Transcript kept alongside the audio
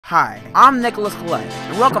Hi, I'm Nicholas Galette,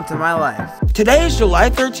 and welcome to my life. Today is July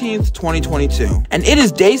 13th, 2022, and it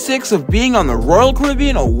is day 6 of being on the Royal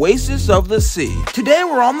Caribbean Oasis of the Sea. Today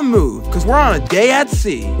we're on the move, because we're on a day at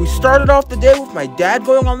sea. We started off the day with my dad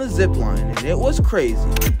going on the zip line, and it was crazy.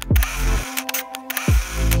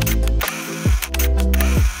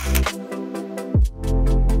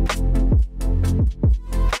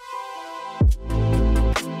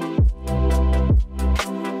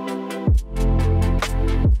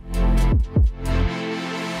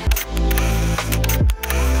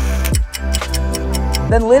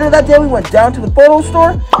 Then later that day we went down to the photo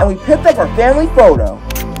store and we picked up our family photo.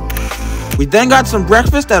 We then got some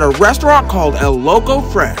breakfast at a restaurant called El Loco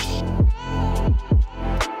Fresh.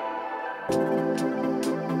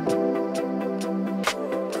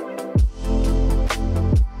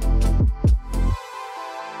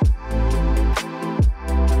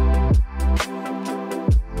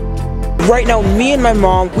 Right now, me and my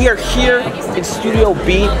mom, we are here in Studio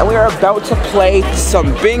B, and we are about to play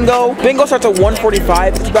some bingo. Bingo starts at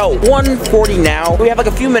 1:45. It's about 1:40 now. We have like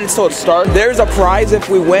a few minutes till it starts. There's a prize if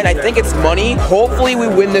we win. I think it's money. Hopefully we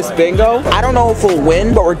win this bingo. I don't know if we'll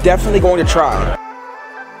win, but we're definitely going to try.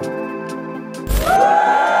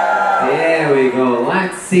 There we go.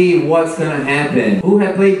 Let's see what's gonna happen. Who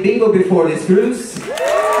have played bingo before this cruise?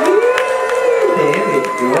 There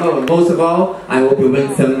we go. Most of all, I hope you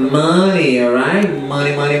win some money, alright?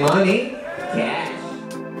 Money, money, money. Cash.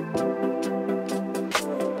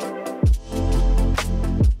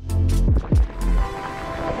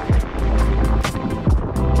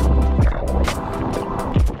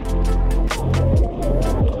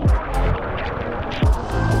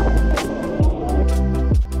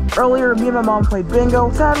 Earlier, me and my mom played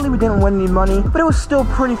bingo. Sadly, we didn't win any money, but it was still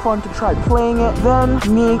pretty fun to try playing it. Then,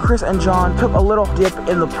 me, Chris, and John took a little dip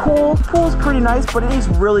in the pool. The pool's pretty nice, but it is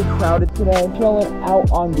really crowded today. Chilling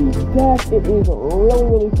out on the deck. It is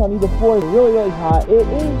really sunny. The floor is really hot. It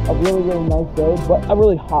is a really nice day, but a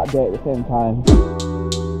really hot day at the same time.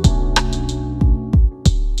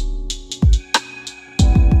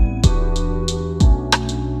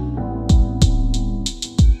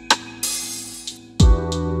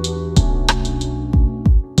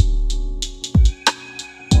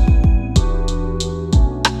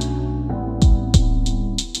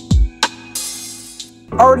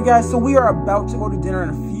 Alrighty guys, so we are about to go to dinner in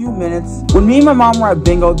a few minutes. When me and my mom were at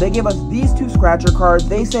bingo, they gave us these two scratcher cards.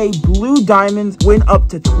 They say blue diamonds win up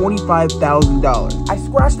to $25,000. I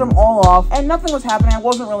scratched them all off and nothing was happening. I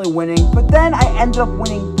wasn't really winning, but then I ended up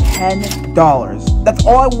winning $10. That's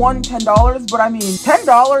all I won, $10, but I mean,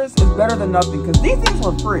 $10 is better than nothing because these things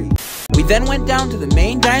were free. We then went down to the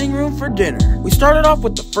main dining room for dinner. We started off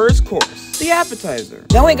with the first course, the appetizer.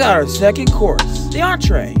 Then we got our second course, the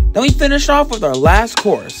entree. Then we finished off with our last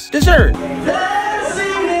course, dessert.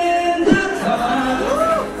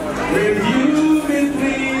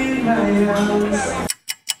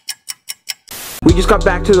 We just got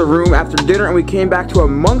back to the room after dinner and we came back to a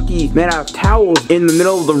monkey made out of towels in the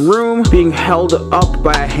middle of the room being held up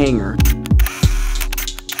by a hanger.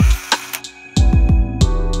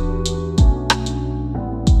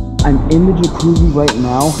 I'm in the jacuzzi right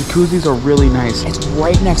now. Jacuzzis are really nice. It's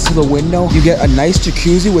right next to the window. You get a nice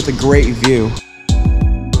jacuzzi with a great view.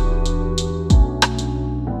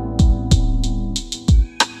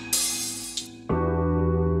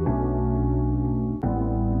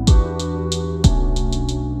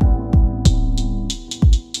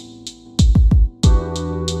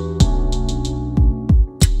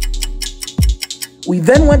 We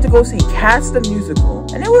then went to go see Cats the Musical,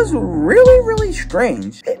 and it was really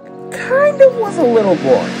strange. It kind of was a little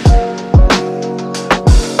boring.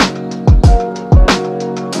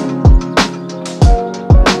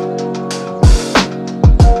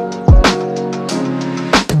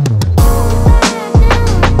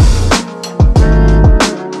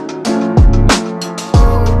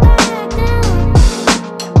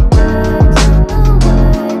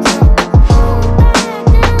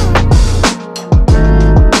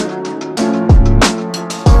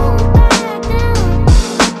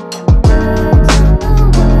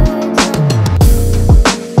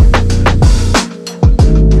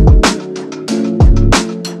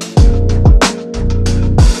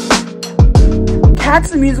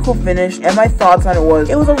 Cats the Musical finished, and my thoughts on it was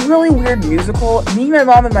a really weird musical. Me, my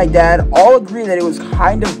mom, and my dad all agreed that it was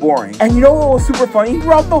kind of boring. And you know what was super funny?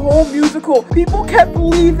 Throughout the whole musical, people kept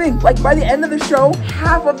leaving. Like, by the end of the show,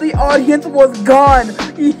 half of the audience was gone.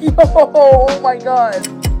 Yo, oh my god.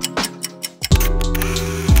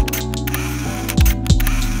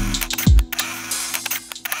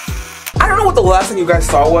 I don't know what the last thing you guys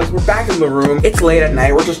saw was. We're back in the room. It's late at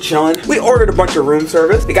night. We're just chilling. We ordered a bunch of room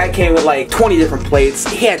service. The guy came with like 20 different plates.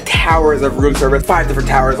 He had towers of room service, 5 different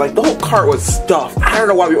towers. Like the whole cart was stuffed. I don't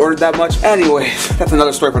know why we ordered that much. Anyways, that's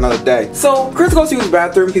another story for another day. So Chris goes to use the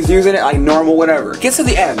bathroom. He's using it like normal, whatever. Gets to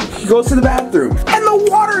the end. He goes to the bathroom and the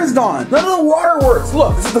water is gone. None of the water works.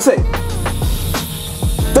 Look, this is the sink.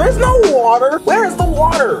 There's no water. Where is the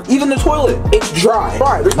water? Even the toilet, it's dry.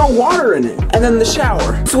 Alright, there's no water in it. And then the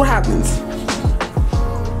shower. So what happens?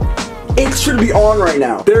 It should be on right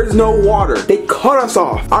now. There's no water. They cut us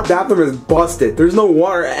off. Our bathroom is busted. There's no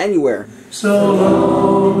water anywhere. So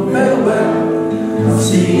long, farewell. I'll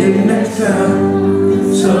see you next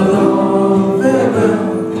time. So long,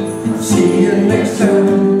 farewell. I'll see you next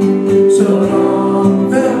time. So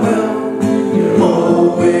long, farewell. You're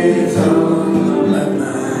always on my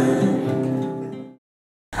mind.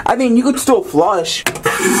 I mean, you could still flush.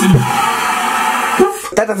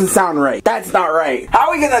 That doesn't sound right. That's not right. How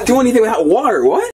are we gonna do anything without water? What?